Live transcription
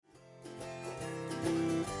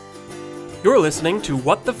You're listening to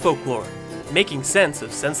What the Folklore, making sense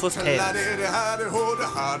of senseless tales. Happily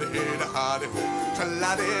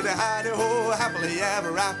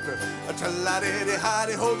ever after.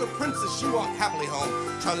 Tra-la-di-di-hi-di-ho, the princess, she walked happily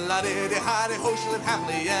home. Tra-la-di-di-hi-di-ho, she lived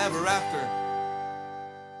happily ever after.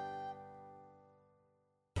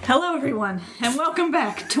 Hello everyone, and welcome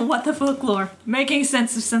back to What the Folklore, making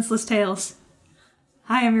sense of senseless tales.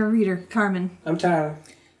 I am your reader, Carmen. I'm Tyler.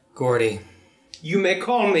 Gordy. You may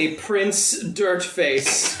call me Prince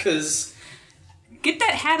Dirtface, because Get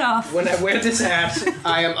that hat off. when I wear this hat,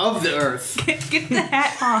 I am of the earth. Get the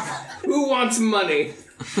hat off. Who wants money?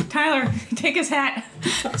 Tyler, take his hat.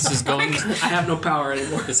 This is going. I have no power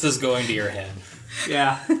anymore. This is going to your head.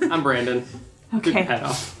 Yeah, I'm Brandon. Get Okay, the hat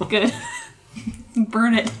off. good.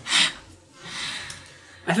 Burn it.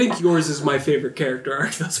 I think yours is my favorite character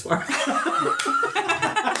arc thus far.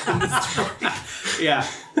 Yeah,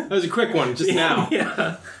 that was a quick one just now.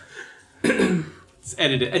 Yeah. It's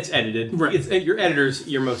edited. Right. Your editor's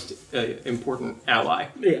your most important ally.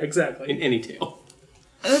 Yeah, exactly. In any tale.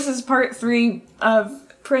 This is part 3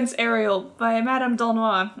 of Prince Ariel by Madame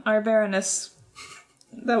Delnoy, our Baroness.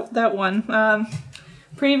 That one.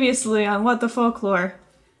 Previously on What the Folklore,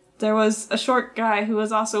 there was a short guy who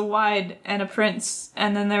was also wide and a prince,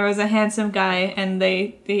 and then there was a handsome guy, and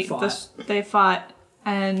they fought,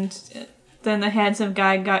 and then the handsome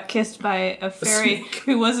guy got kissed by a fairy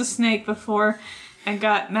who was a snake before, and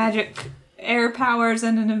got magic air powers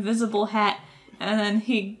and an invisible hat, and then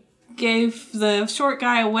he gave the short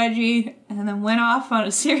guy a wedgie, and then went off on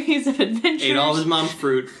a series of adventures. Ate all his mom's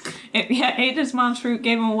fruit. Ate his mom's fruit,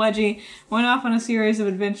 gave him a wedgie, went off on a series of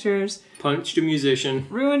adventures. Punched a musician.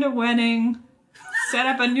 Ruined a wedding, set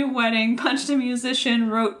up a new wedding, punched a musician,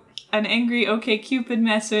 wrote an angry OkCupid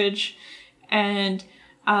message, and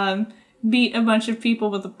beat a bunch of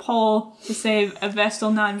people with a pole to save a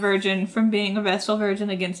Vestal non-virgin from being a Vestal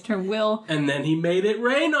virgin against her will. And then he made it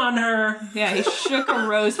rain on her. Yeah, he shook a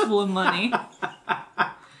rose full of money.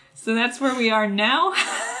 So that's where we are now.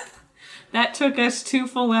 That took us 2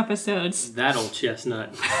 full episodes. That old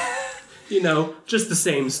chestnut. You know, just the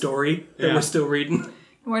same story that we're still reading.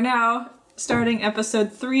 We're now starting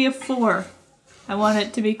episode 3 of 4. I want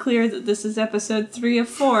it to be clear that this is episode 3 of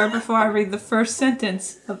 4 before I read the first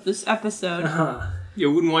sentence of this episode. Yeah, I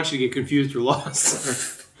wouldn't want you to get confused or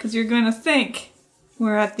lost. Because you're going to think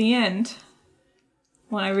we're at the end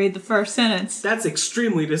when I read the first sentence. That's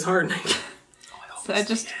extremely disheartening. So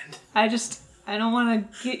I don't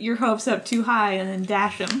want to get your hopes up too high and then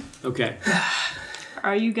dash them. Okay.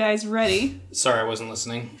 Are you guys ready? Sorry, I wasn't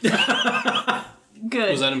listening.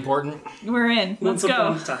 Good. Was that important? We're in. Let's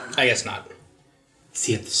go. I guess not.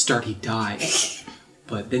 See, at the start he dies,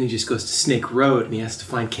 but then he just goes to Snake Road and he has to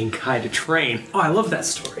find King Kai to train. Oh, I love that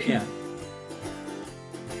story. Yeah.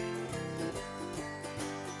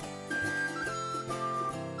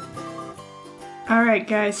 Alright,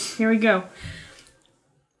 guys, here we go.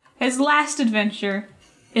 His last adventure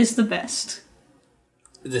is the best.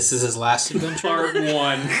 This is his last adventure? Part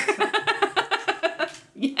 1.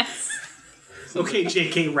 Yes. Okay,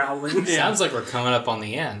 J.K. Rowling. Yeah. Sounds like we're coming up on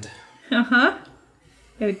the end. Uh-huh.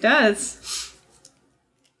 It does.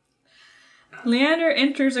 Leander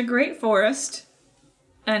enters a great forest,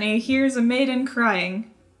 and he hears a maiden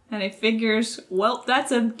crying, and he figures, well,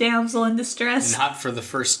 that's a damsel in distress. Not for the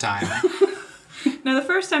first time. No, the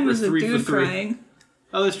first time was a 3 for dude 3. crying.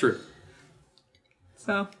 Oh, that's true.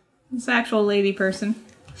 So, this actual lady person.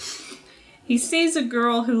 He sees a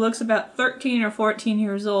girl who looks about 13 or 14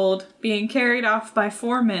 years old being carried off by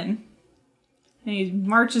 4 men. And he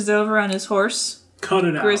marches over on his horse, Cut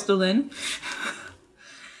it out. Crystalline,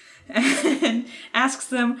 and asks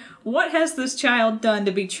them, what has this child done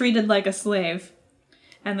to be treated like a slave?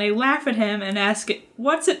 And they laugh at him and ask,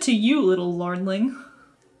 what's it to you, little lordling?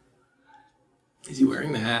 Is he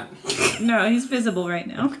wearing the hat? No, he's visible right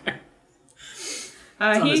now. Okay. It's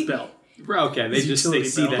on his belt. Okay, they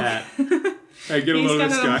see the hat. Alright, get a load of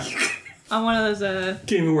this guy. On one of those,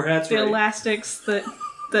 Can't even wear hats the right. so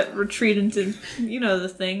that retreat into, you know, the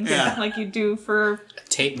things like you do for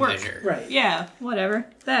Tape work. measure. Right. Yeah, whatever.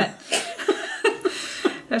 That.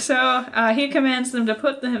 So he commands them to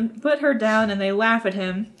put her down, and they laugh at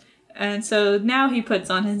him. And so now he puts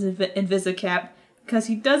on his Invisicap because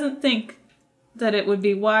he doesn't think that it would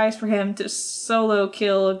be wise for him to solo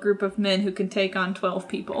kill a group of men who can take on 12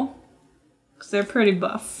 people. Because they're pretty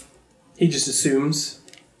buff. He just assumes.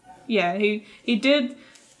 Yeah, he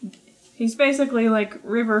He's basically like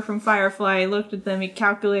River from Firefly. He looked at them, he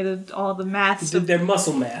calculated all the maths. Did their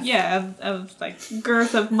muscle math. Yeah, of like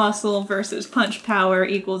girth of muscle versus punch power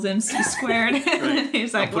equals MC squared. And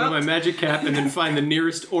he's like, Put on my magic cap and then find the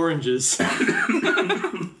nearest oranges.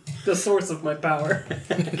 The source of my power.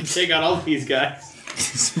 Take out all these guys.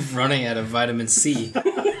 He's running out of vitamin C.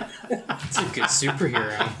 It's a good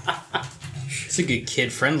superhero. It's a good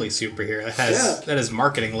kid-friendly superhero. That has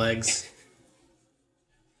marketing legs.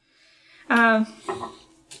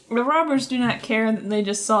 The robbers do not care that they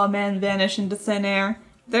just saw a man vanish into thin air.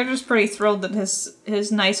 They're just pretty thrilled that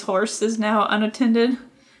his nice horse is now unattended.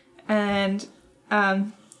 And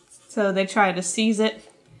so they try to seize it,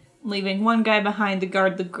 leaving one guy behind to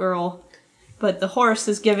guard the girl. But the horse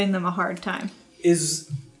is giving them a hard time. Is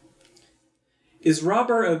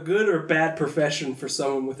robber a good or bad profession for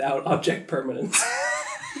someone without object permanence?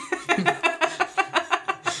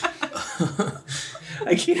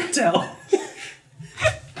 I can't tell.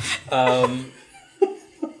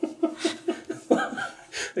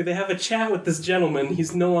 Like they have a chat with this gentleman,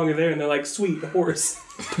 he's no longer there, and they're like, sweet, horse.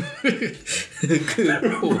 Cool.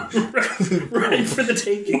 Right for the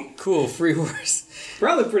taking. Cool, free horse.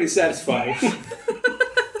 Probably pretty satisfying.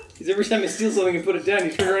 Because every time I steal something and put it down,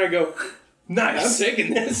 you turn around and go, Nice. I'm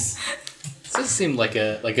taking this. This does seem like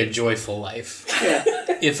a joyful life. Yeah.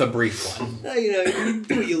 If a brief one. You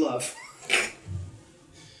do what you love.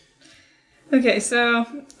 Okay, so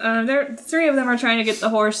three of them are trying to get the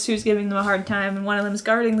horse who's giving them a hard time, and one of them is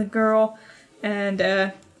guarding the girl, and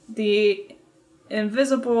the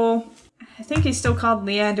invisible, I think he's still called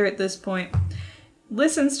Leander at this point,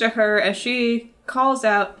 listens to her as she calls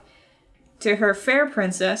out to her fair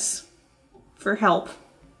princess for help.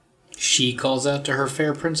 She calls out to her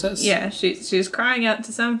fair princess? Yeah, she's crying out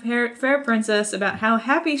to some fair princess about how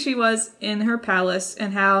happy she was in her palace,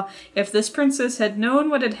 and how if this princess had known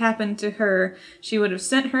what had happened to her, she would have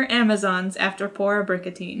sent her Amazons after poor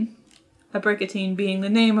Abricotine. Abricotine being the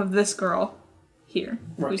name of this girl here,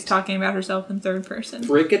 who's talking about herself in third person.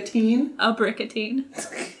 Bricotine? Abricotine.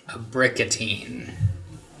 Abricotine.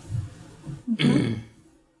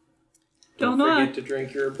 Don't Donut. forget to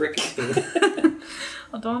drink your bricotine.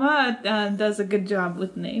 Donut does a good job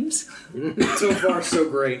with names. So far, so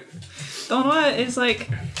great. Donut is like...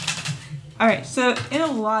 Alright, so in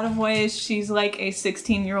a lot of ways, she's like a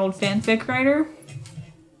 16-year-old fanfic writer.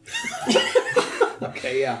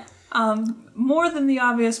 Okay, yeah. More than the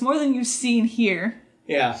obvious, more than you've seen here.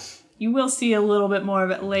 Yeah. You will see a little bit more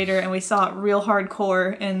of it later, and we saw it real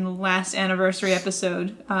hardcore in the last anniversary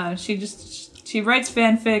episode. She writes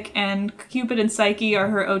fanfic, and Cupid and Psyche are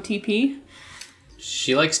her OTP.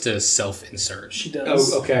 She likes to self-insert. She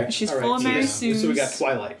does. Oh, okay. She's All full of Mary So we Sue's. got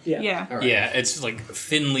Twilight. Yeah. All right. Yeah, it's like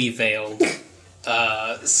thinly veiled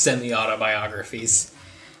semi-autobiographies.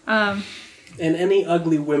 And any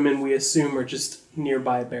ugly women we assume are just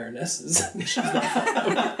nearby baronesses.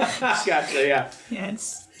 Gotcha, yeah. Yeah,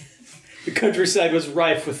 it's The countryside was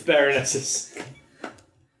rife with baronesses.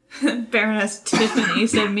 Baroness Tiffany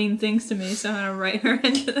said mean things to me, so I'm gonna write her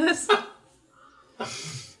into this.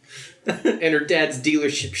 And her dad's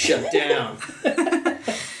dealership shut down.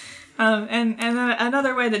 And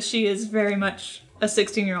another way that she is very much a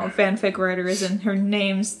 16-year-old fanfic writer is in her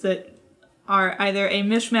names that are either a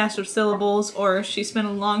mishmash of syllables, or she spent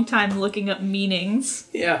a long time looking up meanings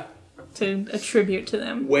Yeah. to attribute to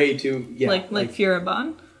them. Way too, yeah. Like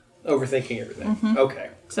Furibon. Overthinking everything. Okay.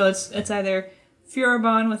 So it's either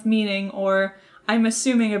Furibon with meaning, or I'm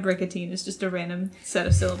assuming Abricotine is just a random set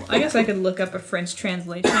of syllables. I guess I could look up a French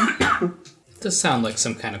translation. Does sound like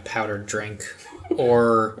some kind of powdered drink,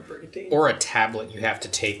 or a tablet you have to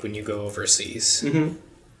take when you go overseas. Mm-hmm.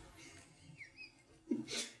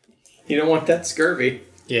 You don't want that scurvy.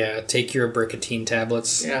 Yeah, take your Abricotine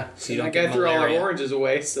tablets. Yeah. So you don't that guy get threw all our malaria. oranges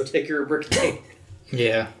away, so take your bricotine.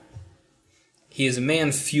 Yeah. He is a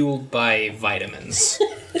man fueled by vitamins.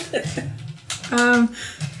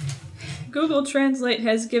 Google Translate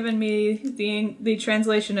has given me the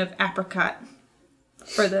translation of apricot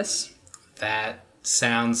for this. That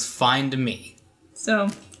sounds fine to me. So,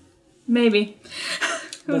 maybe.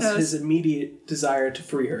 Who Thus knows? his immediate desire to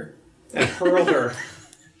free her. And hurl her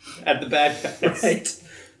at the bad guys. Right.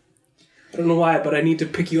 I don't know why, but I need to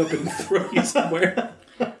pick you up and throw you somewhere.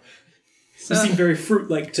 So, You seem very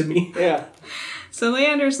fruit-like to me. Yeah. so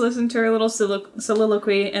Leander's listened to her little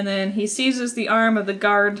soliloquy, and then he seizes the arm of the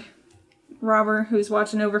guard robber who's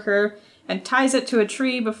watching over her and ties it to a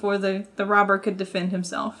tree before the robber could defend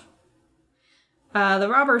himself. The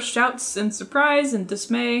robber shouts in surprise and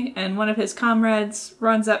dismay, and one of his comrades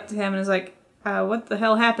runs up to him and is like, what the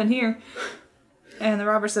hell happened here? And the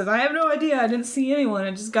robber says, I have no idea, I didn't see anyone,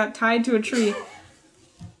 I just got tied to a tree.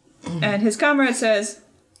 And his comrade says,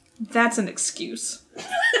 that's an excuse.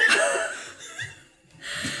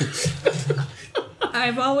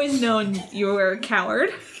 I've always known you were a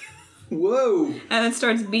coward. Whoa! And then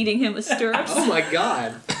starts beating him with stirrups. Oh my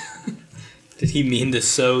god. Did he mean to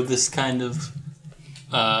sow this kind of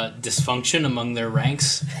dysfunction among their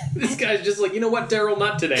ranks? This guy's just like, you know what, Daryl,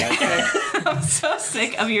 not today, okay? I'm so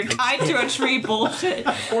sick of your tied to a tree bullshit.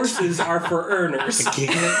 Horses are for earners.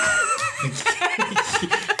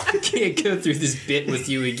 I can't go through this bit with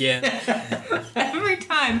you again. Every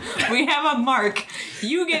time we have a mark,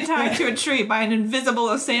 you get tied to a tree by an invisible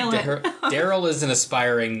assailant. Daryl is an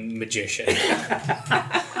aspiring magician.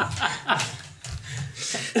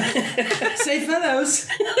 Say fellows.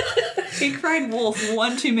 He cried wolf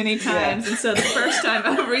one too many times, and so the first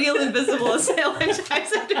time a real invisible assailant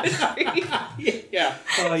ties him to a tree, Yeah.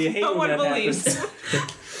 Oh, you hate no when one that believes happens. him.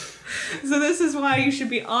 So this is why you should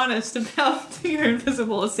be honest about your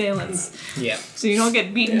invisible assailants, Yeah. so you don't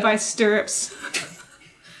get beaten by stirrups.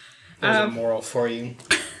 There's a moral for you.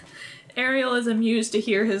 Ariel is amused to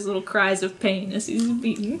hear his little cries of pain as he's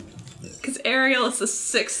beaten. Because Ariel is the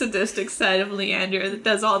sick, sadistic side of Leander that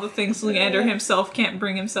does all the things Leander himself can't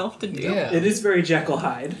bring himself to do. Yeah. It is very Jekyll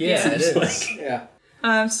Hyde. Yeah, it is. Like,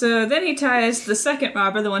 Yeah. So then he ties the second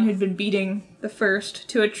robber, the one who'd been beating the first,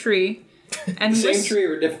 to a tree. And Same tree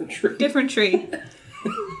or different tree? Different tree.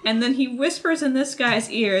 And then he whispers in this guy's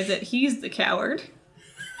ear that he's the coward.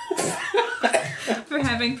 For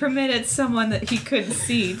having permitted someone that he couldn't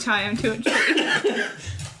see tie him to a tree.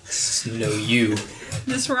 No, you.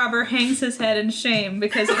 This robber hangs his head in shame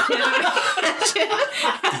because he can't imagine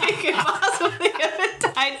how he could possibly have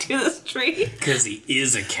been tied to this tree. Because he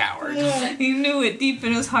is a coward. He knew it deep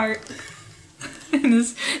in his heart. And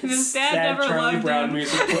his dad never Charlie loved Brown him.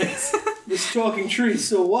 music plays. This talking tree's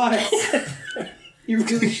so wise. You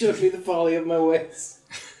really showed me the folly of my ways.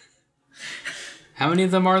 How many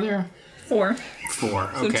of them are there? 4.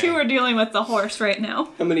 4. So Okay. 2 are dealing with the horse right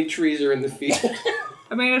now. How many trees are in the field?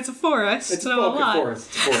 I mean, it's a forest, It's so a okay, lot. forest.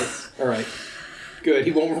 It's forest. All right. Good.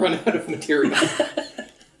 He won't run out of material.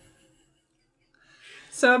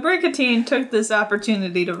 So Bricatine took this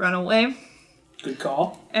opportunity to run away, Good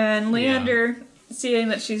call. and Leander, seeing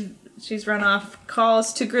that she's run off,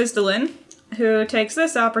 calls to Grizdalin, who takes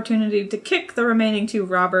this opportunity to kick the remaining 2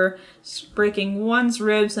 robbers, breaking one's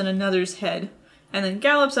ribs and another's head, and then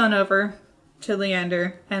gallops on over to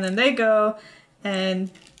Leander, and then they go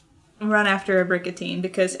and run after Bricatine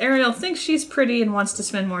because Ariel thinks she's pretty and wants to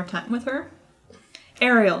spend more time with her.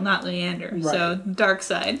 Ariel, not Leander. Right. So dark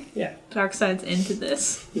side. Yeah. Dark side's into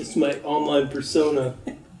this. It's my online persona.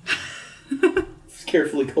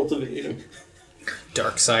 Carefully cultivated.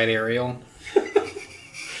 Dark Side Ariel.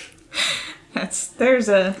 There's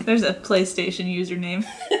a PlayStation username.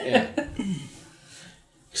 Yeah.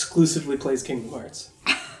 Exclusively plays Kingdom Hearts.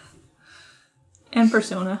 And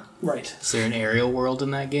Persona. Right. Is there an Ariel world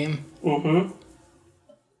in that game? Mm-hmm.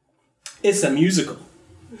 It's a musical.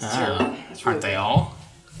 Ah, aren't they all?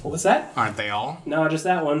 What was that? Aren't they all? No, just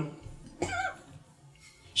that one.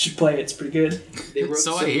 Should play it. It's pretty good. They wrote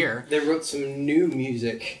So I some, hear. They wrote some new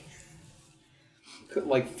music.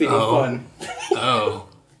 Like Fitty Oh. Fun. Oh,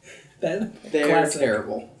 They're They're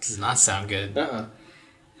terrible. does not sound good.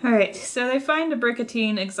 Alright, so they find a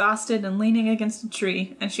Bricatine exhausted and leaning against a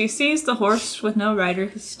tree, and she sees the horse with no rider,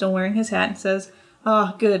 he's still wearing his hat, and says,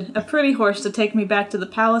 "Oh, good, a pretty horse to take me back to the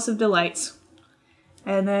Palace of Delights."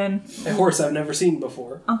 And then, A horse I've never seen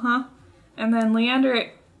before. and then Leander,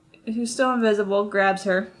 who's still invisible, grabs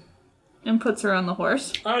her and puts her on the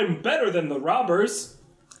horse. I'm better than the robbers.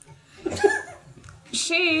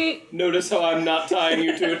 She Notice how I'm not tying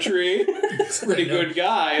you to a tree? Pretty good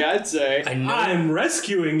guy, I'd say. I'm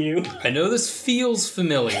rescuing you. I know this feels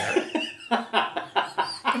familiar.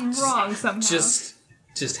 I'm wrong somehow.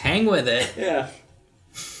 Just hang with it. Yeah.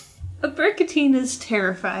 A Bricatine is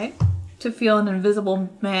terrified to feel an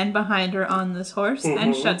invisible man behind her on this horse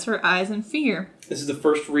and shuts her eyes in fear. This is the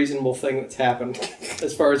first reasonable thing that's happened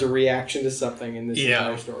as far as a reaction to something in this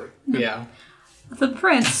entire story. Yeah. The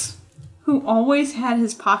prince, who always had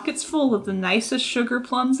his pockets full of the nicest sugar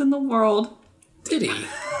plums in the world, Did he?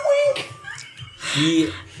 Wink.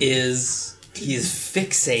 He's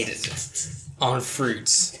fixated on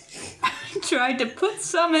fruits. tried to put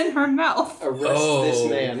some in her mouth. Arrest this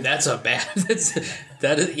man. That's a bad.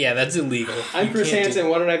 That's illegal. I'm You Chris can't Hansen.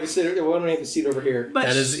 Why don't I have a seat over here? But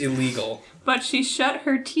That is illegal. But she shut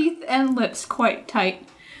her teeth and lips quite tight.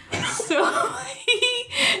 So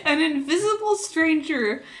an invisible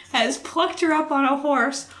stranger has plucked her up on a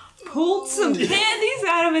horse, pulled some candies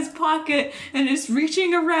out of his pocket and is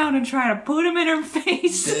reaching around and trying to put them in her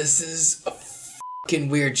face. This is a fucking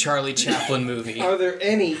weird Charlie Chaplin movie.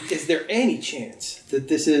 Is there any chance that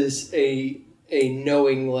this is a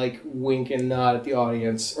knowing, like, wink and nod at the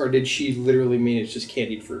audience, or did she literally mean it's just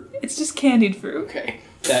candied fruit? It's just candied fruit. Okay.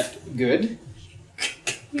 That good?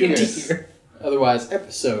 Good to hear. Otherwise,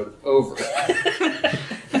 episode over.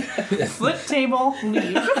 Flip table,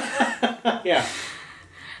 leave. Yeah.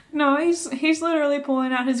 No, he's literally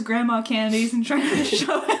pulling out his grandma candies and trying to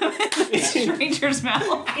shove them in the stranger's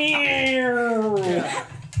mouth. Yeah.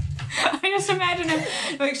 I just imagine him,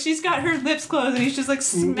 like, she's got her lips closed and he's just, like,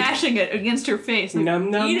 smashing it against her face. Like,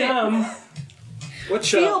 Num num eat it. num. What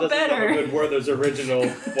Feel child doesn't better. love a good Werther's original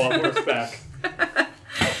while horseback?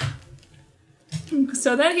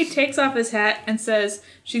 So then he takes off his hat and says,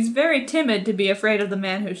 she's very timid to be afraid of the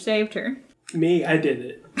man who saved her. Me, I did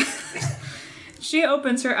it. She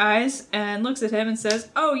opens her eyes and looks at him and says,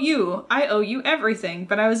 oh, you, I owe you everything,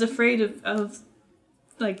 but I was afraid of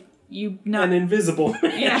like, you not... An invisible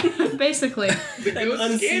man. Yeah, basically. An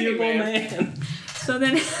unseeable man. So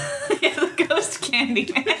then, yeah, the ghost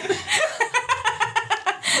candy man.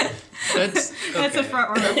 That's a front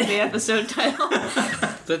runner for the episode title.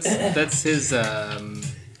 That's his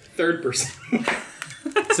Third person.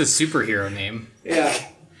 it's his superhero name. Yeah.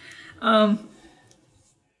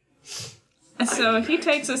 So he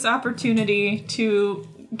takes this opportunity to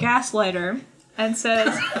gaslight her and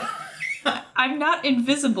says, I'm not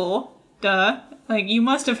invisible, duh. Like, you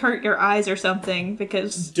must have hurt your eyes or something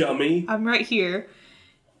because Dummy. I'm right here.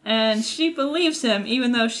 And she believes him,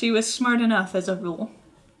 even though she was smart enough as a rule.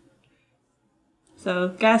 So,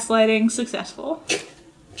 gaslighting successful.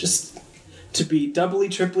 Just to be doubly,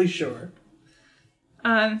 triply sure.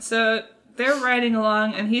 So they're riding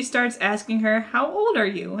along, and he starts asking her, how old are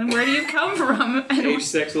you, and where do you come from? And Age,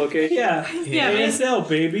 sex, location. Yeah. Yeah, ASL,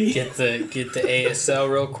 baby. Get the ASL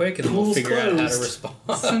real quick, and then we'll Pool's figure out how to closed. respond.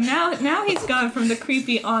 So now he's gone from the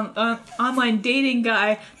creepy online dating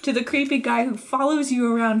guy to the creepy guy who follows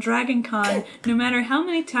you around Dragon Con no matter how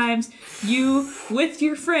many times you, with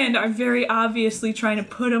your friend, are very obviously trying to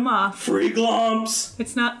put him off. Free glomps.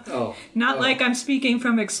 It's not Oh. like I'm speaking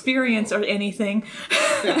from experience or anything.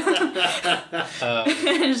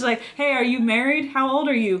 It's like, hey, are you married? How old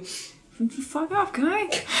are you? Fuck off, guy.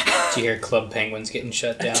 Did you hear Club Penguins getting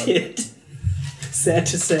shut down? It. Sad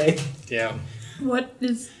to say. Yeah. What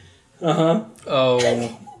is... Uh-huh.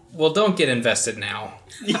 Oh, well, don't get invested now.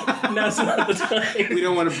 Now's not the time. We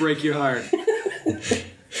don't want to break your heart.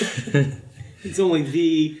 It's only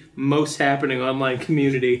the most happening online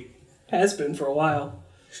community. Has been for a while.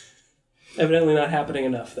 Evidently not happening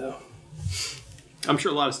enough, though. I'm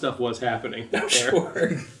sure a lot of stuff was happening. I'm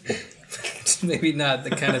sure. Maybe not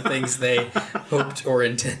the kind of things they hoped or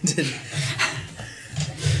intended.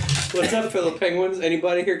 What's up, fellow penguins?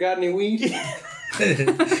 Anybody here got any weed?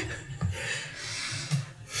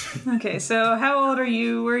 Okay, so how old are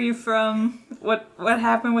you? Where are you from? What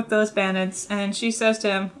happened with those bandits? And she says to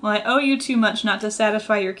him, well, I owe you too much not to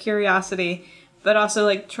satisfy your curiosity, but also,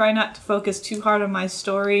 like, try not to focus too hard on my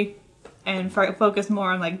story and focus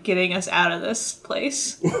more on, like, getting us out of this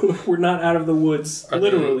place. We're not out of the woods.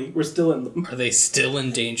 Literally, we're still in them. Are they still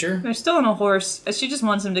in danger? They're still on a horse. She just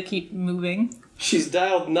wants him to keep moving. She's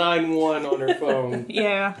dialed 9-1 on her phone.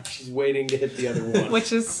 Yeah, She's waiting to hit the other one.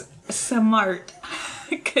 which is smart.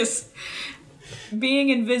 Because being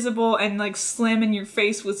invisible and, like, slamming your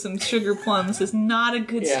face with some sugar plums is not a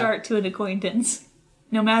good Yeah. start to an acquaintance.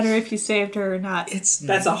 No matter if you saved her or not.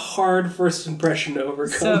 That's a hard first impression to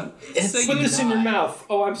overcome. So Put this in your mouth.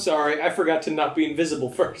 Oh, I'm sorry. I forgot to not be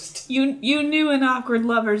invisible first. you new and awkward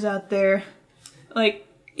lovers out there, like,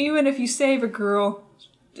 even if you save a girl,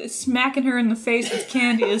 smacking her in the face with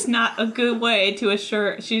candy is not a good way to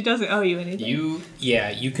assure she doesn't owe you anything.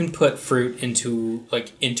 You can put fruit into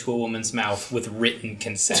a woman's mouth with written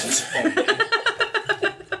consent only.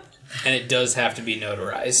 And it does have to be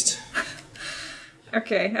notarized.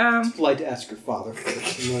 Okay, I'd like to ask your father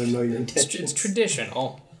first. You want to know your It's intentions.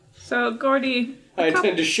 traditional. so Gordy, I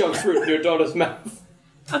intend to shove fruit in your daughter's mouth.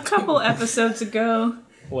 a couple episodes ago,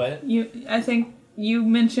 What? I think you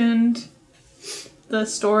mentioned the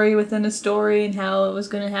story within a story and how it was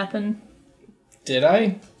going to happen. Did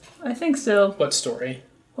I? I think so. What story?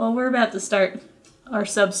 Well, we're about to start our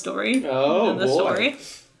sub-story Oh, of the boy. story.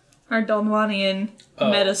 Our Donwanian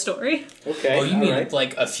meta story. Okay. Oh, you mean alright.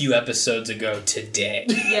 like a few episodes ago today?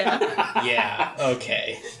 Yeah. Yeah,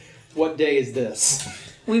 okay. What day is this?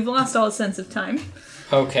 We've lost all sense of time.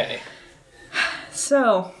 Okay.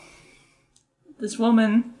 So, this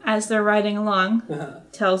woman, as they're riding along,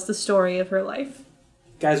 tells the story of her life.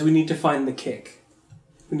 Guys, we need to find the kick.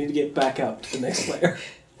 We need to get back up to the next layer.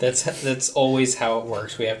 That's always how it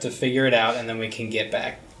works. We have to figure it out, and then we can get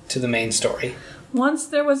back to the main story. Once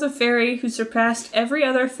there was a fairy who surpassed every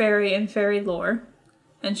other fairy in fairy lore,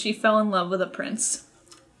 and she fell in love with a prince.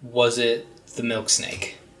 Was it the milk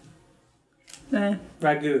snake?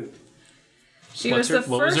 Ragu. She What was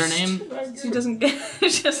was her name? She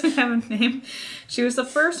doesn't have a name. She was the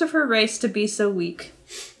first of her race to be so weak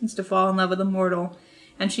as to fall in love with a mortal,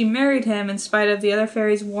 and she married him in spite of the other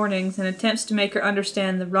fairies' warnings and attempts to make her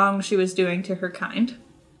understand the wrong she was doing to her kind.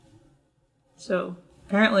 So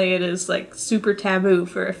apparently, it is like super taboo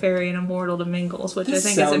for a fairy and a mortal to mingle, which I think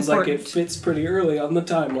is important. Sounds like it fits pretty early on the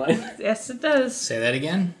timeline. Yes, it does. Say that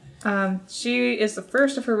again? She is the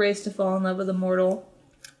first of her race to fall in love with a mortal.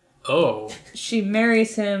 Oh. She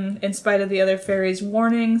marries him in spite of the other fairies'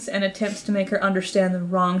 warnings and attempts to make her understand the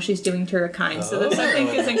wrong she's doing to her kind. So this, I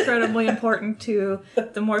think, is incredibly important to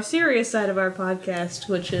the more serious side of our podcast,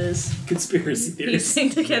 which is Conspiracy theories.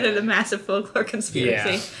 piecing together the massive folklore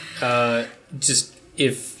conspiracy. Yeah. Just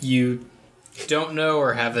if you don't know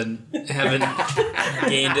or haven't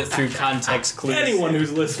gained it through context clues. Anyone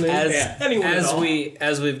who's listening, anyone at all.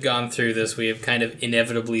 As we've gone through this, we have kind of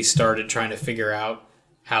inevitably started trying to figure out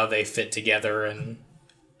how they fit together and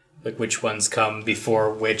like which ones come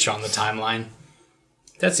before which on the timeline.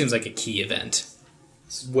 That seems like a key event.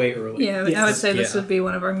 It's way early. Yeah, I would say this would be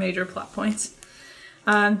one of our major plot points.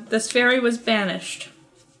 This fairy was banished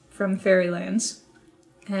from fairylands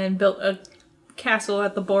and built a castle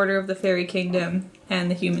at the border of the fairy kingdom and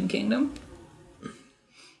the human kingdom.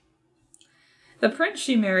 The prince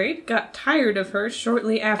she married got tired of her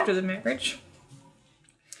shortly after the marriage.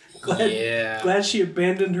 Glad she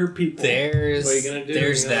abandoned her people. There's What are you gonna do?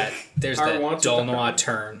 there's You know? that Dolnois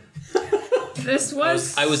turn. This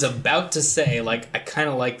was I was about to say, like, I kind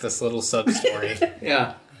of like this little sub story.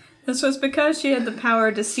 Yeah. This was because she had the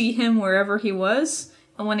power to see him wherever he was,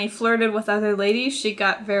 and when he flirted with other ladies, she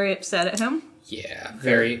got very upset at him, Yeah,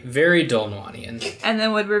 very very Dolnoisian. and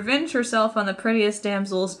then would revenge herself on the prettiest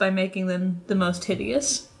damsels by making them the most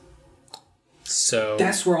hideous. So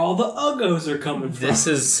That's where all the uggos are coming from. this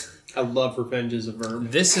is I love Revenge as a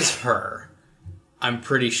verb. this is her. I'm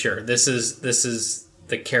pretty sure this is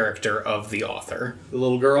the character of the author. The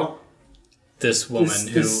little girl? This woman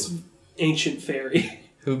this ancient fairy.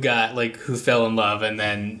 who fell in love and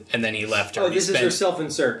then he left her. Oh, and he this is her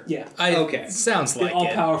self-insert. Yeah. Okay. Sounds like The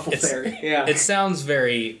all-powerful It's- fairy. Yeah. It sounds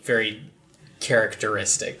very very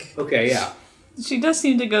characteristic. Okay, yeah. She does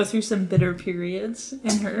seem to go through some bitter periods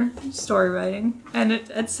in her story writing, and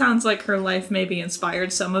it sounds like her life maybe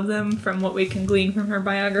inspired some of them from what we can glean from her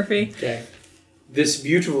biography. Okay. This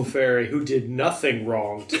beautiful fairy who did nothing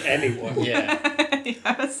wrong to anyone. Yeah.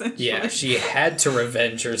 Yeah, essentially. Yeah, she had to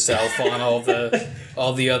revenge herself on all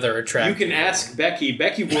the other You attractive. can ask Becky.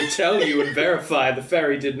 Becky will tell you and verify the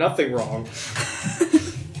fairy did nothing wrong.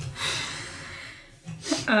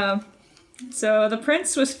 So the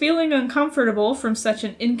prince was feeling uncomfortable from such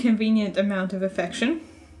an inconvenient amount of affection.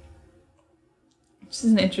 This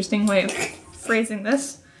is an interesting way of phrasing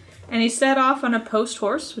this. And he set off on a post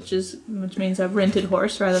horse, which means a rented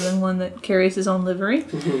horse rather than one that carries his own livery.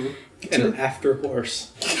 And an after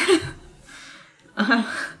horse.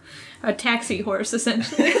 A taxi horse,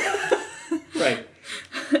 essentially. Right.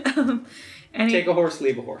 And Take a horse,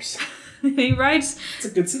 leave a horse. he rides It's a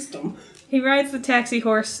good system. the taxi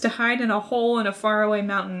horse to hide in a hole in a faraway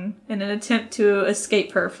mountain in an attempt to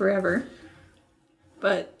escape her forever.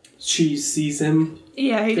 But She sees him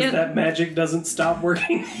yeah, he because didn't. that magic doesn't stop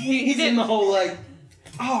working. He In didn't. the whole, like,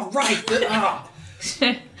 oh, right.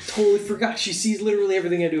 Totally forgot. She sees literally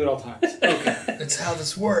everything I do at all times. Okay. That's how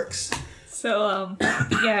this works. So,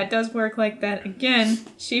 yeah, it does work like that. Again,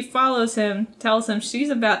 she follows him, tells him she's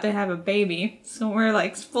about to have a baby. So we're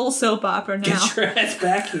like full soap opera now. Get your ass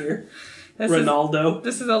back here, This Ronaldo.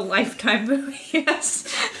 This is a Lifetime movie, yes.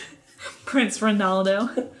 Prince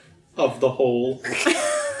Ronaldo. Of the whole.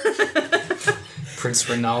 Prince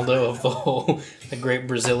Ronaldo of the great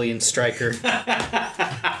Brazilian striker.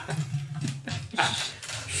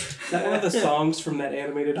 Is that one of the songs from that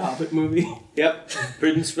animated Hobbit movie? Yep.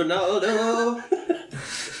 Prince Ronaldo.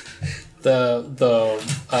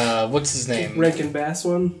 The what's his name? Rankin Bass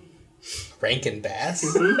one? Rankin Bass?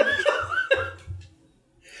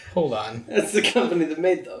 Hold on. That's the company that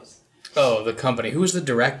made those. Oh, the company. Who was the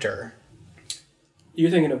director?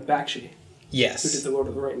 You're thinking of Bakshi, who did Yes. the Lord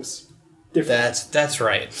of the Rings. Different. That's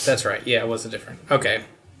right. That's right. Yeah, it was a different. Okay.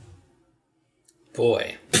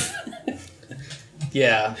 Boy.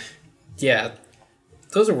 Yeah. Yeah.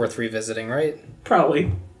 Those are worth revisiting, right?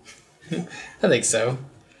 Probably. I think so.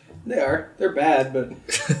 They are. They're bad, but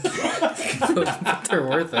They're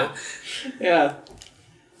worth it. yeah.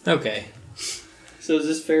 Okay. So does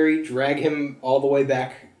this fairy drag him all the way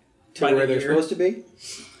back to By where the they're ear? supposed to be?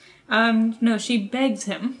 No, she begs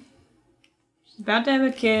him. She's about to have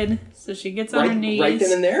a kid, so she gets on her knees Right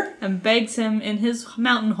then and there? and begs him in his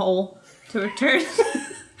mountain hole to return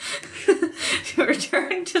to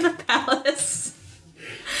return to the palace.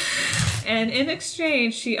 And in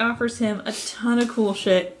exchange, she offers him a ton of cool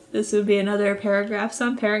shit. This would be another paragraphs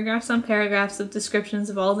on paragraphs on paragraphs of descriptions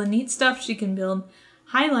of all the neat stuff she can build.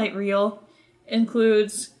 Highlight reel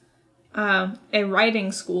includes a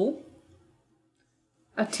writing school,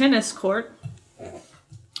 a tennis court,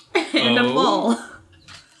 and a mall.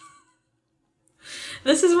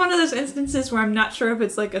 This is one of those instances where I'm not sure if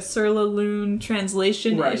it's like a Sur La Lune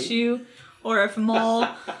translation Right. issue or if mall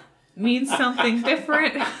means something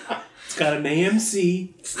different. It's got an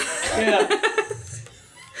AMC, Yeah.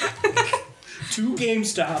 2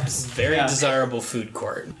 GameStops. Very desirable food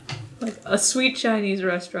court. Like a sweet Chinese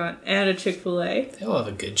restaurant and a Chick-fil-A. They all have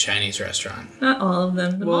a good Chinese restaurant. Not all of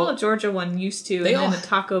them. The Well, Mall of Georgia one used to, they and then all- the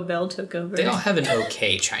Taco Bell took over. They all have an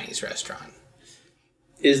okay Chinese restaurant.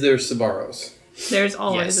 Is there Sbarro's? There's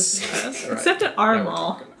always Yes. a Sbarro's. Except at our Now we're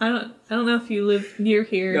mall. I don't know if you live near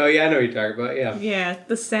here. No, yeah, I know what you're talking about, yeah. Yeah,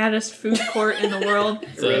 the saddest food court in the world.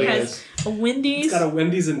 really It has is. a Wendy's. It's got a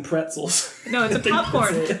Wendy's and pretzels. No, it's a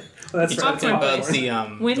popcorn. That's You right. talking about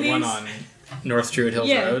the Wendy's? one on North Druid Hills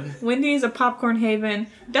Yeah, Road? Wendy's, a popcorn haven,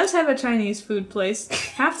 does have a Chinese food place.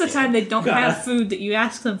 Half the time they don't have food that you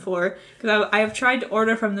ask them for. Because I have tried to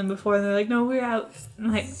order from them before and they're like, no, we're out.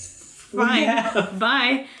 I'm like, fine,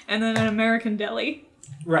 bye. And then an American deli.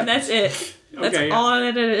 Right. And that's it. That's Okay, yeah. all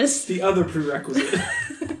that it is. the other prerequisite.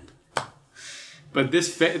 But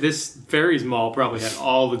this this Fairies Mall probably had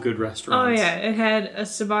all the good restaurants. Oh yeah, it had a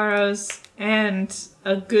Sbarro's and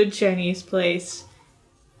a good Chinese place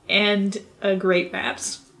and a Great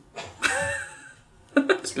Maps.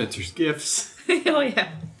 Spencer's Gifts. Oh yeah.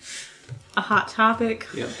 A Hot Topic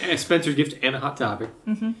Yeah, and Spencer's Gift and a Hot Topic.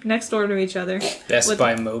 next door to each other. Best With-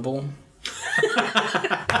 Buy Mobile.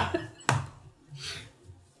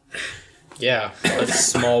 Yeah, a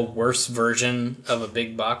small, worse version of a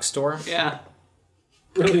big box store. Yeah.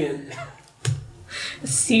 Brilliant.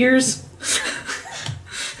 Sears.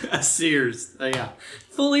 A Sears. Yeah.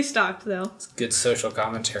 Fully stocked though. Good social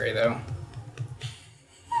commentary, though.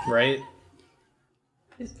 Right?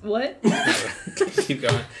 What? Keep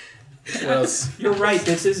going. What else? You're right,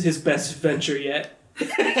 this is his best venture yet.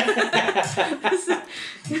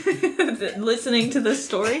 Listening to the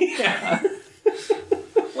story? Yeah.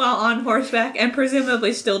 While on horseback and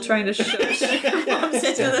presumably still trying to shove bombs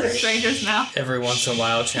into the stranger's mouth. Every once in a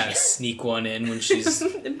while, trying to sneak one in when she's.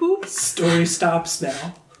 Boop. Story stops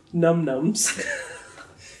now. Num-nums.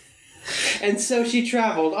 And so she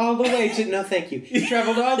traveled all the way to... No, thank you. She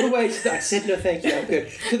traveled all the way to... I said no, thank you. I'm good.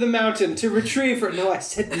 To the mountain to retrieve her. No, I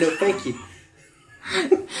said no, thank you.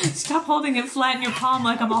 Stop holding it flat in your palm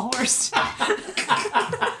like I'm a horse.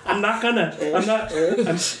 I'm not gonna.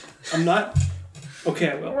 I'm not.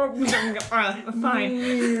 Okay, I will.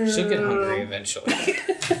 Fine. She'll get hungry eventually.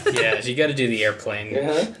 Yeah, you got to do the airplane.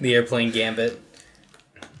 Uh-huh. The airplane gambit.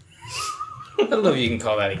 I don't know if you can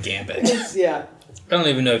call that a gambit. Yeah. I don't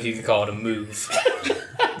even know if you can call it a move.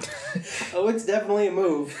 Oh, it's definitely a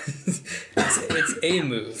move. It's a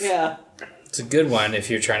move. Yeah. It's a good one if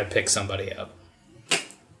you're trying to pick somebody up.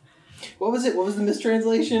 What was it? What was the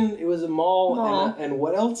mistranslation? It was a mall. Mall. And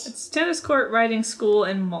what else? It's tennis court, riding school,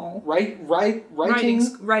 and mall. Writing?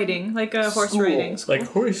 Riding, like a horse School. riding school. Like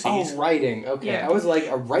horses. Oh, writing. Okay. Yeah. I was like,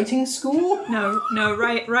 a writing school? No,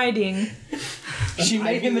 riding. She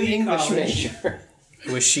made him an Ivy League English college. major.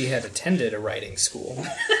 I wish she had attended a writing school.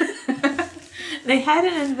 They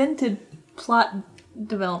hadn't invented plot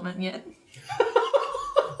development yet.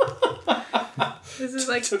 This is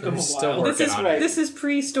like Took him a I'm still while. working on it. this is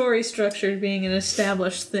pre-story structure being an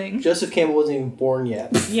established thing. Joseph Campbell wasn't even born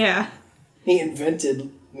yet. Yeah. He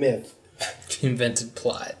invented myth. She invented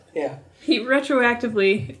plot. Yeah. He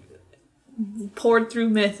retroactively poured through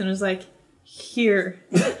myth and was like, here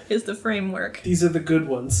is the framework. These are the good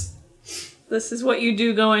ones. This is what you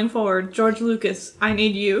do going forward. George Lucas, I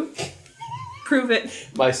need you. Prove it.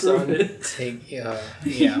 My son. Take, yeah.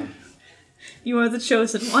 You are the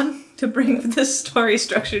chosen one to bring this story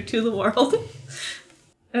structure to the world.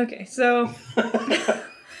 Okay, so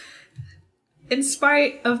in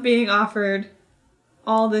spite of being offered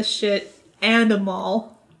all this shit and a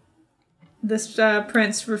mall, this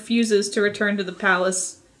prince refuses to return to the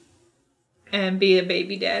palace and be a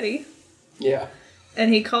baby daddy. Yeah.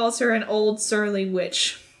 And he calls her an old surly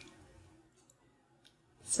witch.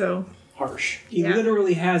 So Harsh. He Yeah.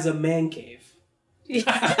 literally has a man cave. He's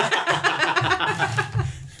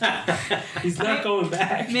not going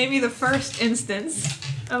back. maybe the first instance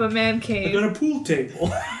of a man I cave. got a pool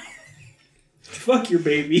table. Fuck your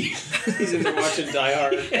baby. He's in there watching Die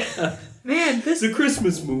Hard. Man, It's a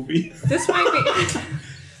Christmas movie. this might be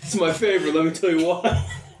It's my favorite, let me tell you why.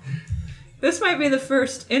 this might be the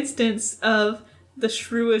first instance of the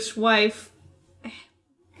shrewish wife,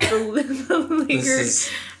 the leaguered is-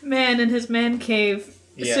 man in his man cave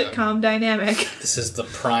Yeah. sitcom dynamic. This is the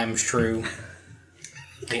prime shrew.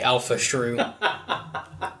 The alpha shrew.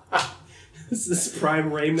 This is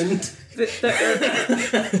Prime Raymond. The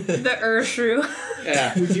shrew.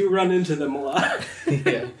 Yeah. Would you run into them a lot?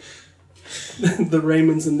 Yeah. The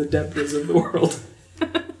Raymonds and the Deborahs of the world.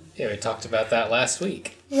 Yeah, we talked about that last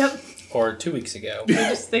week. Yep. Or 2 weeks ago.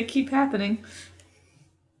 They keep happening.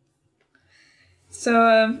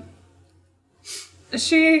 So,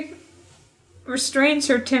 she restrains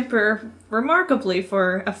her temper remarkably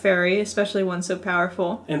for a fairy, especially one so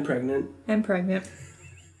powerful And pregnant. and pregnant.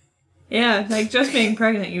 Yeah, like just being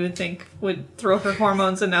pregnant, you would think would throw her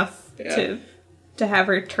hormones enough to have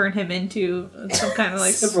her turn him into some kind of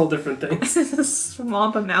like Several different things.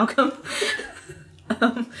 swamp amalgam.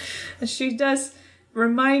 She does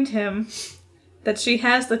remind him that she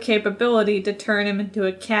has the capability to turn him into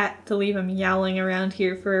a cat to leave him yowling around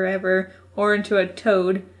here forever, or into a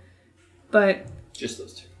toad, but Just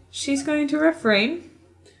those two. she's going to refrain,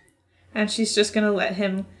 and she's just going to let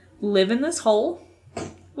him live in this hole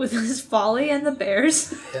with his folly and the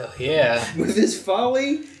bears. Hell yeah. With his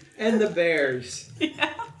Folly and the Bears.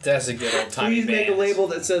 That's a good old time. Please make a label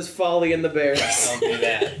that says Folly and the Bears. I'll do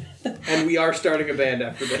that. And we are starting a band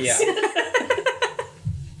after this. Yeah.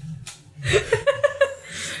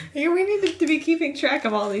 We need to be keeping track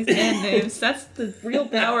of all these band names. That's the real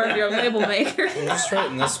power of your label maker. I'm just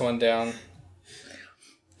writing this one down.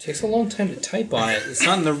 Takes a long time to type on it. It's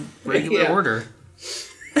not in the regular Yeah. order.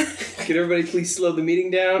 Can everybody please slow the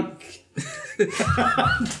meeting down?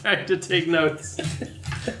 Trying to take notes.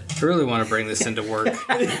 I really want to bring this into work.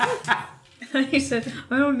 He said,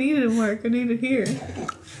 I don't need it at work, I need it here.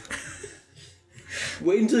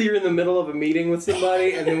 Wait until you're in the middle of a meeting with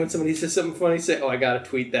somebody, and then when somebody says something funny, say, "Oh, I gotta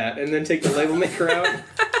tweet that," and then take the label maker out.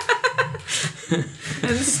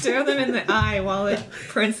 And stare them in the eye while it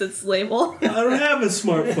prints its label. I don't have a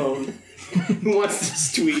smartphone. Who wants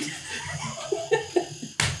this tweet?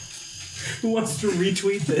 Who wants to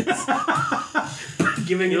retweet this?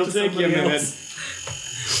 Giving It'll it to take you a somebody minute.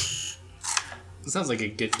 else. It sounds like a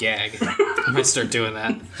good gag. I might start doing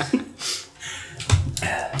that.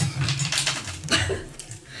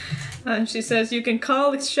 She says, you can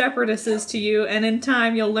call shepherdesses to you, and in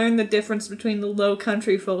time you'll learn the difference between the low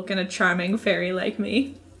country folk and a charming fairy like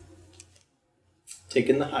me.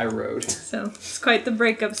 Taking the high road. So, it's quite the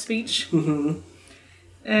breakup speech. Mm-hmm.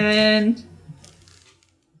 And...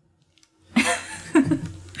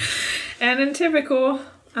 and in typical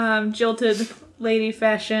jilted lady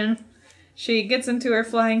fashion, she gets into her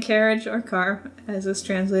flying carriage, or car, as is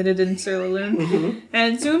translated in Surloon,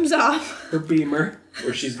 and zooms off. Her beamer.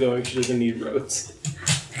 Where she's going, she doesn't need roads.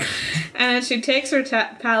 And she takes her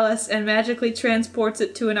palace and magically transports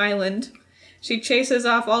it to an island. She chases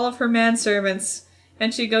off all of her manservants,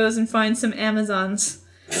 and she goes and finds some Amazons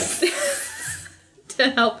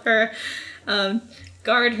to help her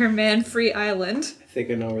guard her man-free island. I think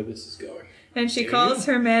I know where this is going. And she calls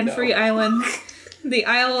her man-free island the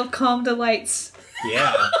Isle of Calm Delights.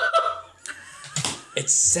 Yeah. It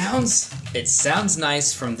sounds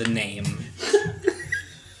nice from the name.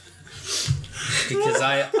 Because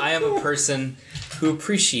I am a person who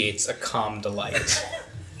appreciates a calm delight.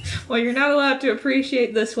 Well, you're not allowed to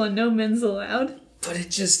appreciate this one. No men's allowed. But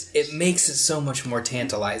it makes it so much more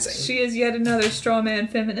tantalizing. She is yet another straw man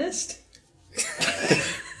feminist.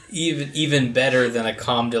 Even better than a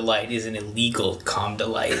calm delight is an illegal calm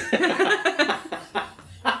delight.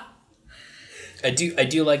 I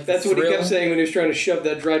do like the That's thrill. what he kept saying when he was trying to shove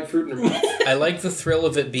that dried fruit in her mouth. I like the thrill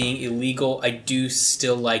of it being illegal. I do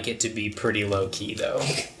still like it to be pretty low key though.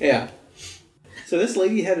 Yeah. So this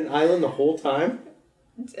lady had an island the whole time?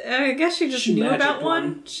 I guess she just She knew magicked about one.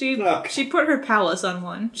 one. She Okay. she put her palace on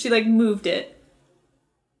one. She like moved it.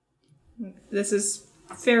 This is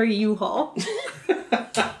Fairy U-Haul.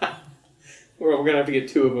 Or we're gonna have to get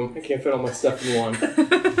two of them. I can't fit all my stuff in one.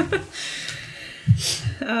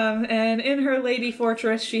 And in her lady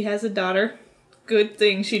fortress, she has a daughter. Good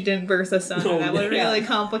thing she didn't birth a son. Oh, That would yeah. really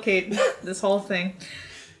complicate this whole thing.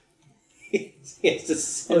 He has to I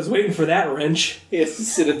sit, was waiting for that wrench. he has to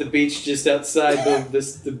sit at the beach just outside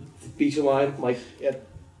the beach line, like at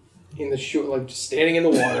in the shore, like just standing in the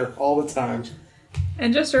water all the time.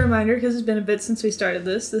 And just a reminder, because it's been a bit since we started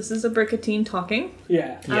this is a Bricatine talking.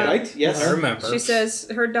 Yeah. Right? Yes. I remember. She says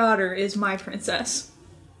her daughter is my princess.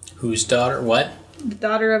 Whose daughter? What? The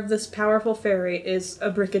daughter of this powerful fairy is a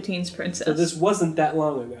Bricatine's princess. So this wasn't that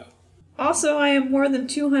long ago. Also, I am more than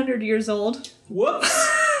 200 years old. Whoops!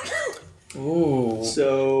 Ooh.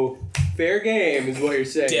 So, fair game is what you're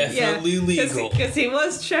saying. Definitely legal. Because he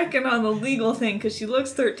was checking on the legal thing, because she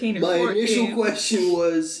looks 13 or My 14. initial question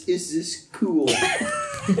was, is this cool?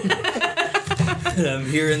 I'm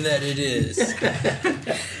hearing that it is.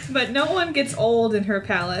 But no one gets old in her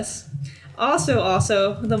palace.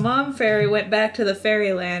 Also, the mom fairy went back to the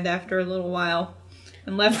fairyland after a little while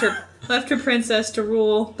and left her princess to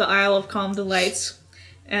rule the Isle of Calm Delights.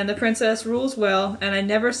 And the princess rules well, and I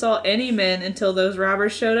never saw any men until those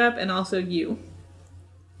robbers showed up, and also you.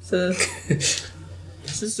 So,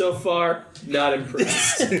 So far, not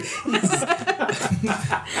impressed.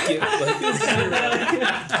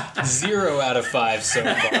 0 out of 5 so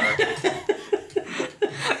far.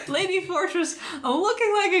 Lady Fortress,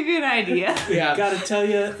 looking like a good idea. Yeah. Gotta tell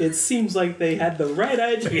you, it seems like they had the right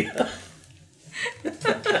idea.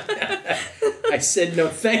 I said no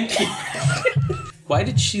thank you. Why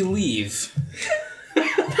did she leave?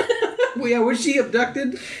 Well, yeah, was she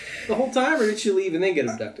abducted the whole time, or did she leave and then get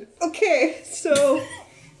abducted? Okay, so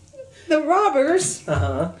the robbers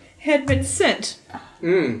had been sent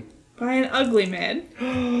by an ugly man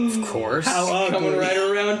Of course. How ugly. Coming right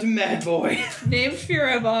around to Mad Boy. named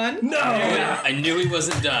Furibon. No! I knew he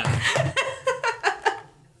wasn't done.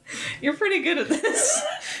 You're pretty good at this.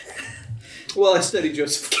 Well, I studied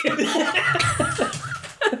Joseph Campbell.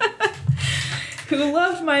 Who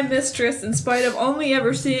loved my mistress in spite of only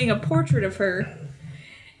ever seeing a portrait of her.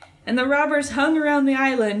 And the robbers hung around the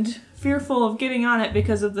island, fearful of getting on it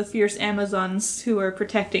because of the fierce Amazons who were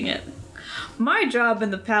protecting it. My job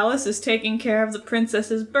in the palace is taking care of the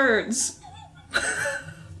princess's birds.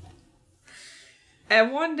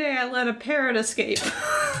 And one day I let a parrot escape.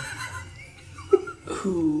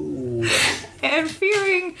 Ooh. And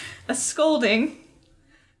fearing a scolding,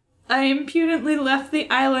 I impudently left the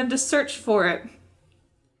island to search for it.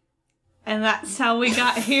 And that's how we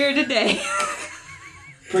got here today.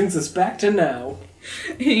 Brings us back to now.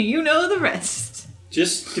 You know the rest.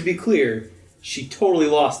 Just to be clear, she totally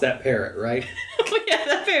lost that parrot, right? Yeah,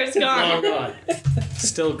 that parrot's Long gone. gone.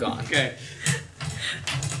 Still gone. Okay.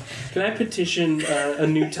 Can I petition a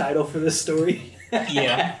new title for this story?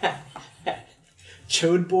 Yeah.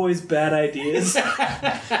 Chode Boy's Bad Ideas.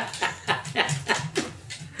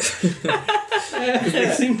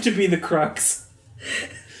 They seem to be the crux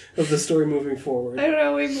of the story moving forward. I don't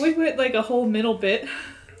know, we went like a whole middle bit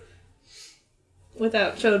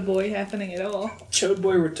without Chode Boy happening at all. Chode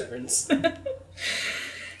Boy returns.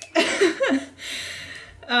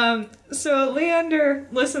 So Leander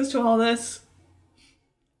listens to all this,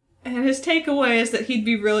 and his takeaway is that he'd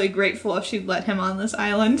be really grateful if she'd let him on this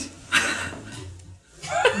island.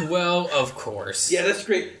 Well, of course. Yeah, that's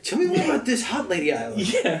great. Tell me more about this hot lady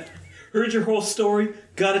island. Yeah. Heard your whole story.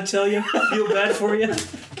 Gotta tell you. Feel bad for you.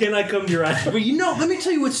 Can I come to your island? But you know, let me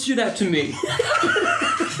tell you what stood out to me.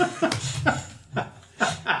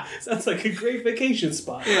 Sounds like a great vacation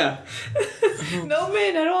spot. Yeah. No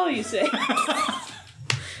men at all, you say?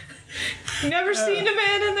 Never seen a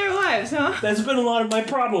man in their lives, huh? That's been a lot of my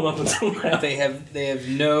problem up until now. They have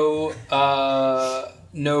no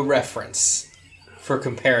reference for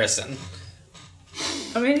comparison.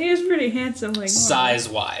 I mean, he is pretty handsome, like Size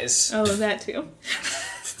wise. Oh, that too.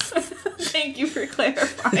 Thank you for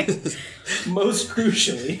clarifying. Most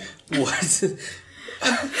crucially. What?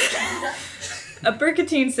 A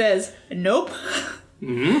Bricatine says, nope.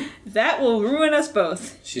 Mm-hmm. That will ruin us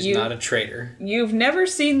both. She's not a traitor. You've never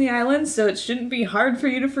seen the island, so it shouldn't be hard for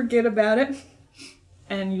you to forget about it.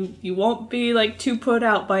 And you won't be, like, too put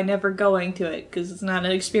out by never going to it, because it's not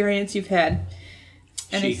an experience you've had.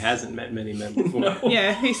 And She hasn't met many men before. No.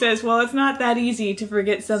 Yeah, he says, well, it's not that easy to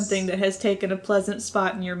forget something that has taken a pleasant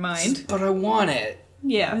spot in your mind. But I want it.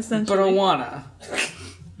 Yeah, essentially. But I wanna.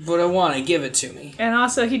 But I wanna. Give it to me. And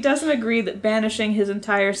also, he doesn't agree that banishing his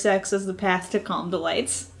entire sex is the path to calm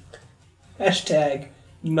delights. Hashtag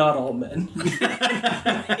not all men.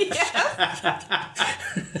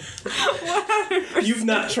 You've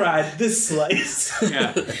not tried this slice.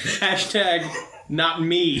 Yeah. Hashtag not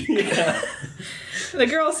me. Yeah. The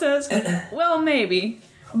girl says, well, maybe.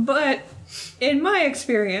 But, in my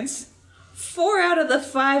experience, 4 out of the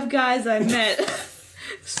 5 guys I met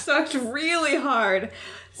sucked really hard.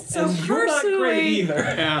 So And you're not great personally, either.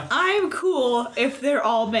 Yeah. I'm cool if they're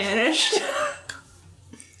all banished.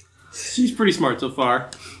 She's pretty smart so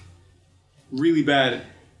far. really bad at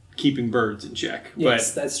keeping birds in check.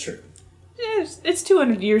 Yes, that's true. Yeah, it's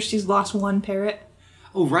 200 years she's lost one parrot.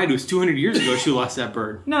 Oh, right. It was 200 years ago she lost that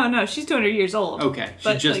bird. No, she's 200 years old. Okay, she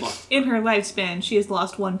but just lost. in her lifespan, she has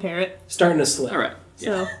lost one parrot. Starting to slip. All right.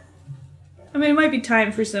 So, I mean, it might be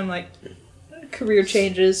time for some, like, career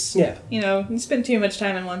changes. Yeah. You know, you spend too much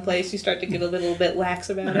time in one place, you start to get a little bit lax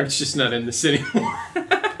about It's just not in this anymore.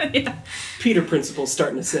 Yeah, Peter principle's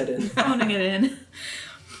starting to set in. phoning it in.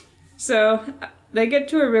 So, they get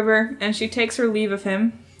to a river, and she takes her leave of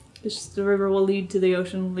him. The river will lead to the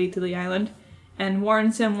ocean, will lead to the island, and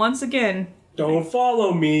warns him once again, Don't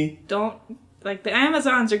follow me. don't, like, the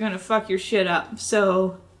Amazons are gonna fuck your shit up,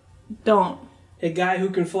 so don't. A guy who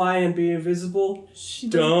can fly and be invisible? She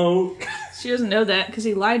doesn't, Don't. she doesn't know that because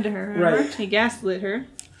he lied to her, remember? Right. He gaslit her.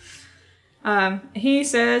 He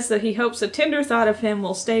says that he hopes a tender thought of him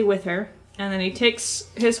will stay with her, and then he takes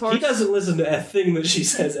his horse. He doesn't listen to a thing that she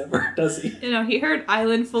says ever, does he? You know, he heard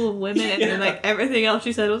island full of women, and then, like, everything else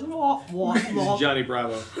she said was wah, wah, wah. Johnny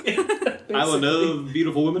Bravo. Island of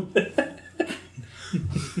beautiful women.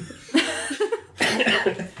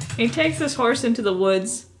 He takes his horse into the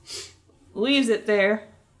woods, leaves it there,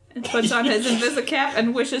 and puts on his Invisicap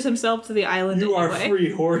and wishes himself to the island You are anyway.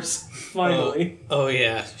 free, horse. Finally. Oh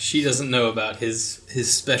yeah, she doesn't know about his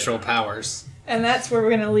special powers. And that's where we're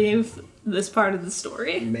going to leave this part of the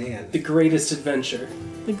story. Man. The greatest adventure.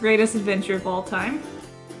 The greatest adventure of all time.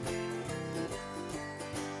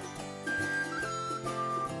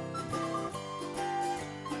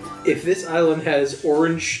 If this island has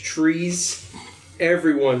orange trees,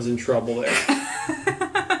 everyone's in trouble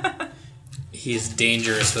there. He's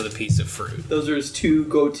dangerous with a piece of fruit. Those are his two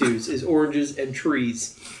go-tos, is oranges and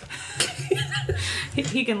trees.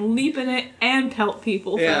 He can leap in it and pelt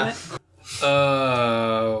people from Yeah. it.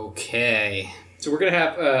 Okay. So we're going to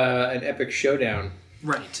have an epic showdown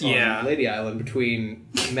Right. on Lady Island between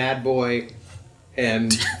Mad Boy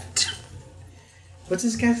and... What's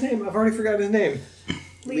this guy's name? I've already forgotten his name.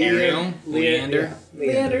 Leander? Leander?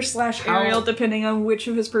 Leander / Ariel, depending on which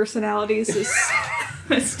of his personalities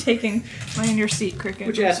is taking. Lie in your seat, Cricket.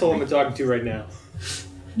 Which asshole am I talking to right now?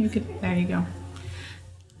 You could. There you go.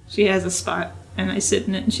 She has a spot, and I sit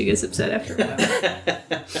in it, and she gets upset after a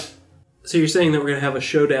while. So you're saying that we're going to have a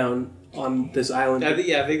showdown on this island I think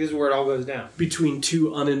this is where it all goes down. between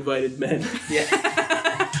two uninvited men Yeah.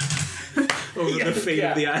 over the fate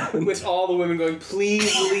of the island. With all the women going,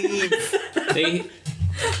 please leave. They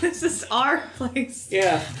This is our place.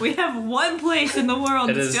 Yeah. We have one place in the world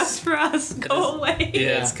It that's is- just for us. Go away.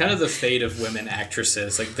 Yeah, it's kind of the fate of women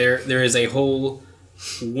actresses. Like there is a whole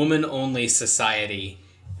woman-only society,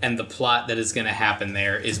 and the plot that is going to happen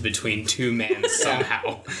there is between two men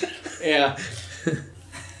somehow. Yeah.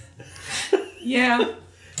 Yeah.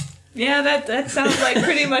 Yeah, that sounds like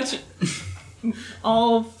pretty much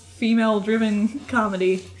all female-driven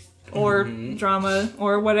comedy or drama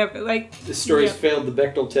or whatever. Like The story's yeah. failed the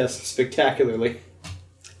Bechdel test spectacularly.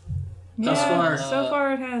 Thus Yeah, far. so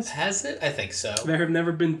far it has. Has it? I think so. There have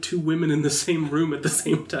never been two women in the same room at the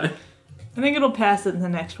same time. I think it'll pass it in the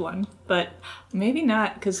next one, but maybe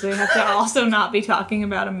not because they have to also not be talking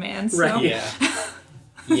about a man. So. Right. Yeah.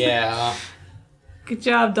 Yeah. Good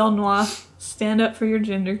job, Del Noir. Stand up for your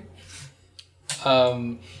gender.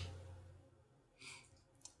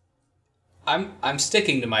 I'm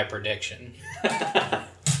sticking to my prediction.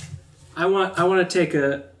 I want to take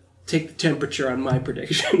the temperature on my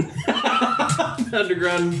prediction.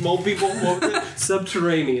 Underground mole people? What was it?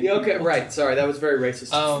 Subterranean. Yeah, okay, right. Sorry, that was very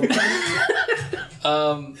racist.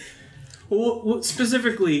 Well,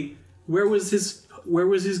 specifically, where was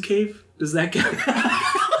his cave? Does that count?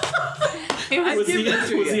 Was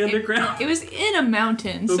he underground? It was in a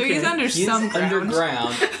mountain, so he's Okay. under He's some ground.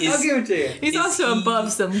 underground. I'll Is, give it to you. He's Is also he-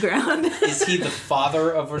 above some ground. is he the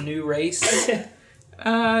father of a new race?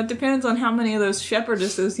 Depends on how many of those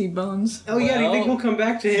shepherdesses he bones. Oh yeah, do you think Well, we'll come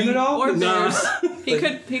back to him at all? Or No. bears. He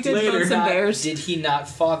could Later. bone some Not- bears. Did he not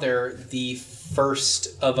father the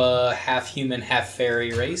first of a half human, half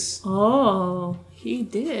fairy race? Oh, he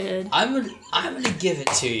did. I'm gonna give it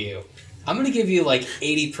to you. I'm gonna give you like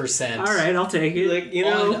 80%. All right, I'll take it. Like, you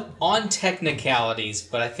know, on technicalities,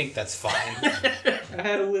 but I think that's fine. I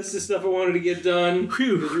had a list of stuff I wanted to get done.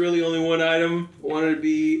 Whew. There's really only one item. I wanted to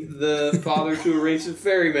be the father to a race of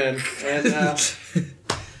ferrymen. And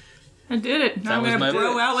I did it. I'm was gonna my-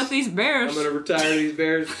 throw out with these I'm bears. going to retire these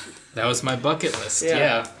bears, That was my bucket list. Yeah.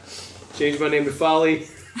 Yeah. change my name to Folly,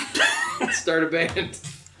 start a band.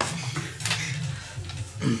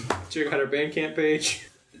 Check out our Bandcamp page.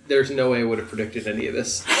 There's no way I would have predicted any of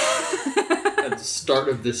this at the start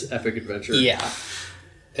of this epic adventure. Yeah.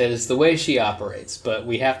 It is the way she operates, but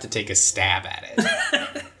we have to take a stab at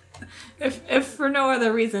it. If for no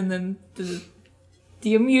other reason than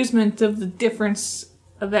the amusement of the difference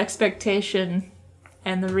of expectation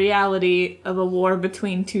and the reality of a war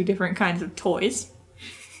between two different kinds of toys.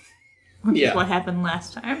 Which is what happened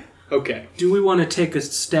last time. Okay. Do we want to take a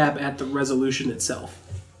stab at the resolution itself?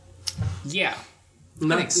 Yeah.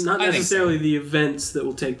 Not necessarily the events that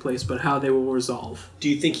will take place, but how they will resolve. Do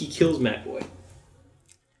you think he kills Mad Boy?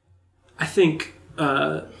 I think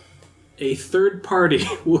a third party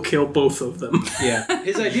will kill both of them. Yeah.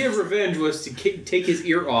 His idea of revenge was to take his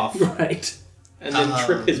ear off. Right. And then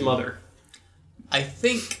trip his mother. I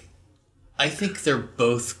think they're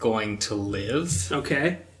both going to live.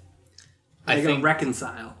 Okay. They're going to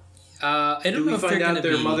reconcile. I don't know if find out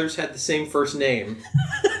their mothers had the same first name?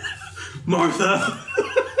 Martha.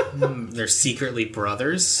 They're secretly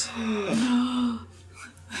brothers.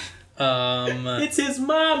 It's his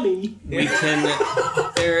mommy. We can.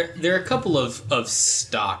 There are a couple of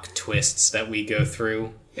stock twists that we go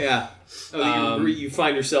through. Yeah. Oh, you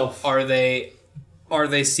find yourself. Are they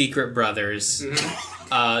secret brothers?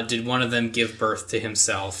 Mm-hmm. Did one of them give birth to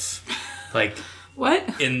himself? Like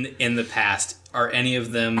what? In the past, are any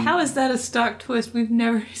of them? How is that a stock twist? We've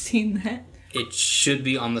never seen that. It should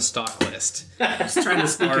be on the stock list. Just trying to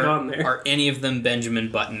sneak it on there. Are any of them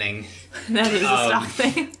Benjamin Buttoning? That is a stock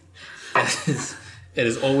thing. It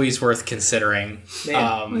is always worth considering.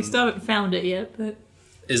 We still haven't found it yet, but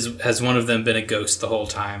has one of them been a ghost the whole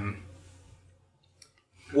time?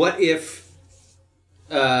 What if?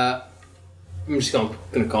 I'm just going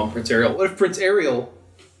to call him Prince Ariel. What if Prince Ariel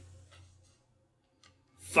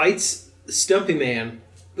fights Stumpy Man,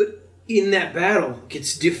 but in that battle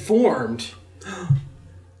gets deformed,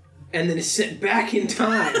 and then is sent back in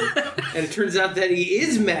time, and it turns out that he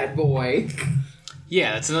is Mad Boy?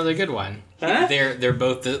 Yeah, that's another good one. Huh? They're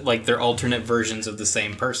both they're alternate versions of the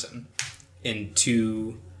same person in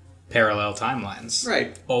two parallel timelines.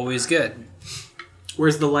 Right. Always good.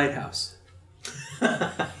 Where's the lighthouse?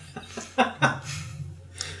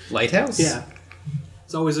 Lighthouse? Yeah.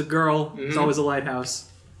 It's always a girl. It's always a lighthouse.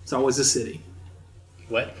 It's always a city.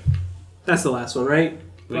 What? That's the last one, right?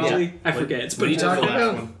 Probably. Yeah. I forget. It's What are you talking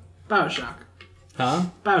about? One. BioShock. Huh?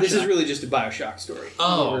 BioShock. This is really just a BioShock story.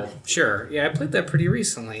 Oh, sure. Yeah, I played that pretty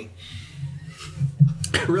recently.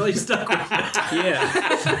 really stuck with it.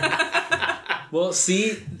 Yeah. Well,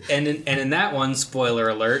 see, and in that one, spoiler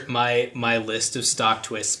alert, my list of stock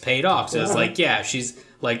twists paid off. So it's like, yeah, she's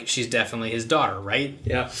definitely his daughter, right?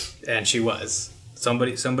 Yeah. And she was.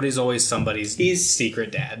 Somebody's always somebody's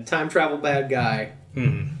secret dad. Time travel bad guy.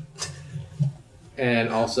 And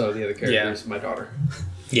also the other character is my daughter.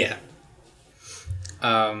 Yeah.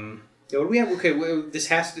 Yeah, what do we have? Okay,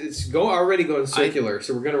 it's already going circular,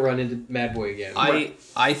 so we're going to run into Mad Boy again.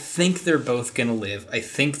 I think they're both going to live. I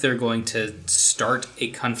think they're going to start a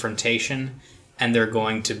confrontation, and they're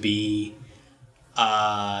going to be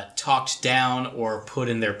talked down or put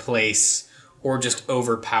in their place, or just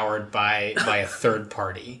overpowered by a third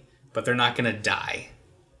party. But they're not going to die.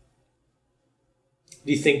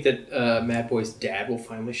 Do you think that Mad Boy's dad will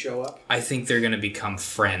finally show up? I think they're going to become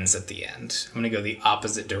friends at the end. I'm going to go the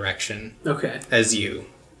opposite direction. Okay. As you.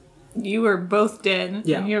 You are both dead.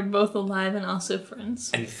 Yeah. And you're both alive and also friends.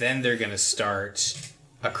 And then they're going to start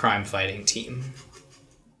a crime-fighting team.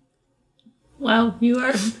 Wow, you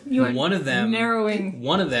are one of them narrowing.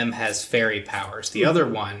 One of them has fairy powers. The other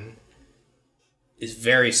one is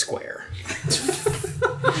very square.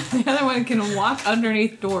 The other one can walk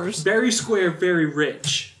underneath doors. Very square, very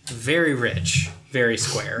rich. Very rich. Very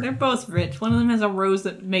square. They're both rich. One of them has a rose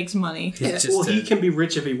that makes money. He can be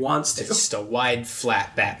rich if he wants to. It's just a wide,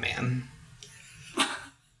 flat Batman.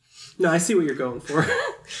 No, I see what you're going for.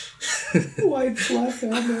 Wide, flat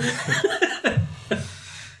Batman.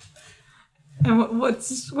 And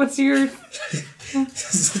what's your...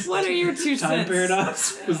 What are your 2 Time cents?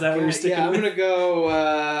 paradox? Was that what you're sticking I'm with? gonna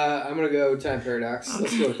go time paradox.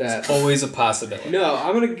 Let's go with that. Always a possibility. No,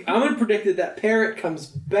 I'm gonna predict that parrot comes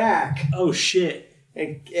back Oh shit.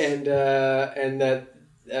 and that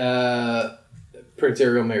Prince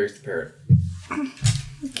Ariel marries the parrot.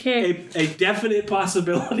 Okay. A definite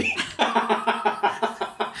possibility.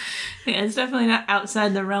 Yeah, it's definitely not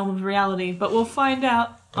outside the realm of reality, but we'll find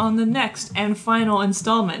out on the next and final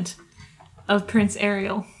installment of Prince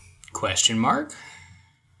Ariel. Question mark?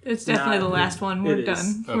 It's definitely the last one. We're It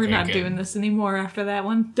is. done. We're Okay, not good. doing this anymore after that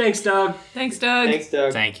one. Thanks, dog. Thanks, Doug. Thanks,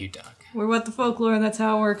 Doug. Thank you, Doug. We're What the Folklore. That's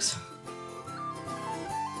how it works.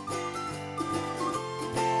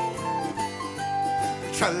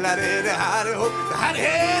 Tra-la-di-di-hi-di-ho,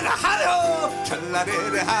 hi-di-hi-di-hi-di-ho.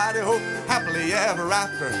 Tra-la-di-di-hi-di-ho, happily ever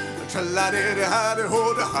after.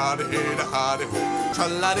 Tra-la-di-di-hi-di-ho, hi-di-hi-di-hi-di-ho.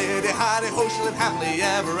 Tra-la-di-di-hi-di-ho, she lived happily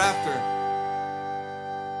ever after.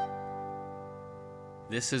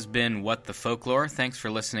 This has been What the Folklore. Thanks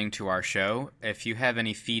for listening to our show. If you have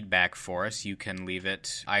any feedback for us, you can leave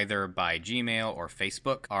it either by Gmail or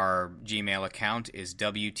Facebook. Our Gmail account is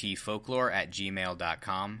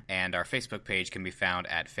wtfolklore@gmail.com, and our Facebook page can be found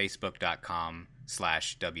at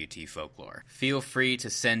facebook.com/WTfolklore. Feel free to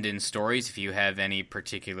send in stories if you have any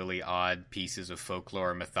particularly odd pieces of folklore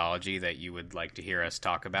or mythology that you would like to hear us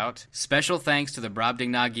talk about. Special thanks to the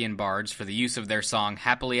Brobdingnagian Bards for the use of their song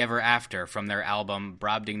Happily Ever After from their album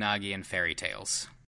Brobdingnagian Fairy Tales.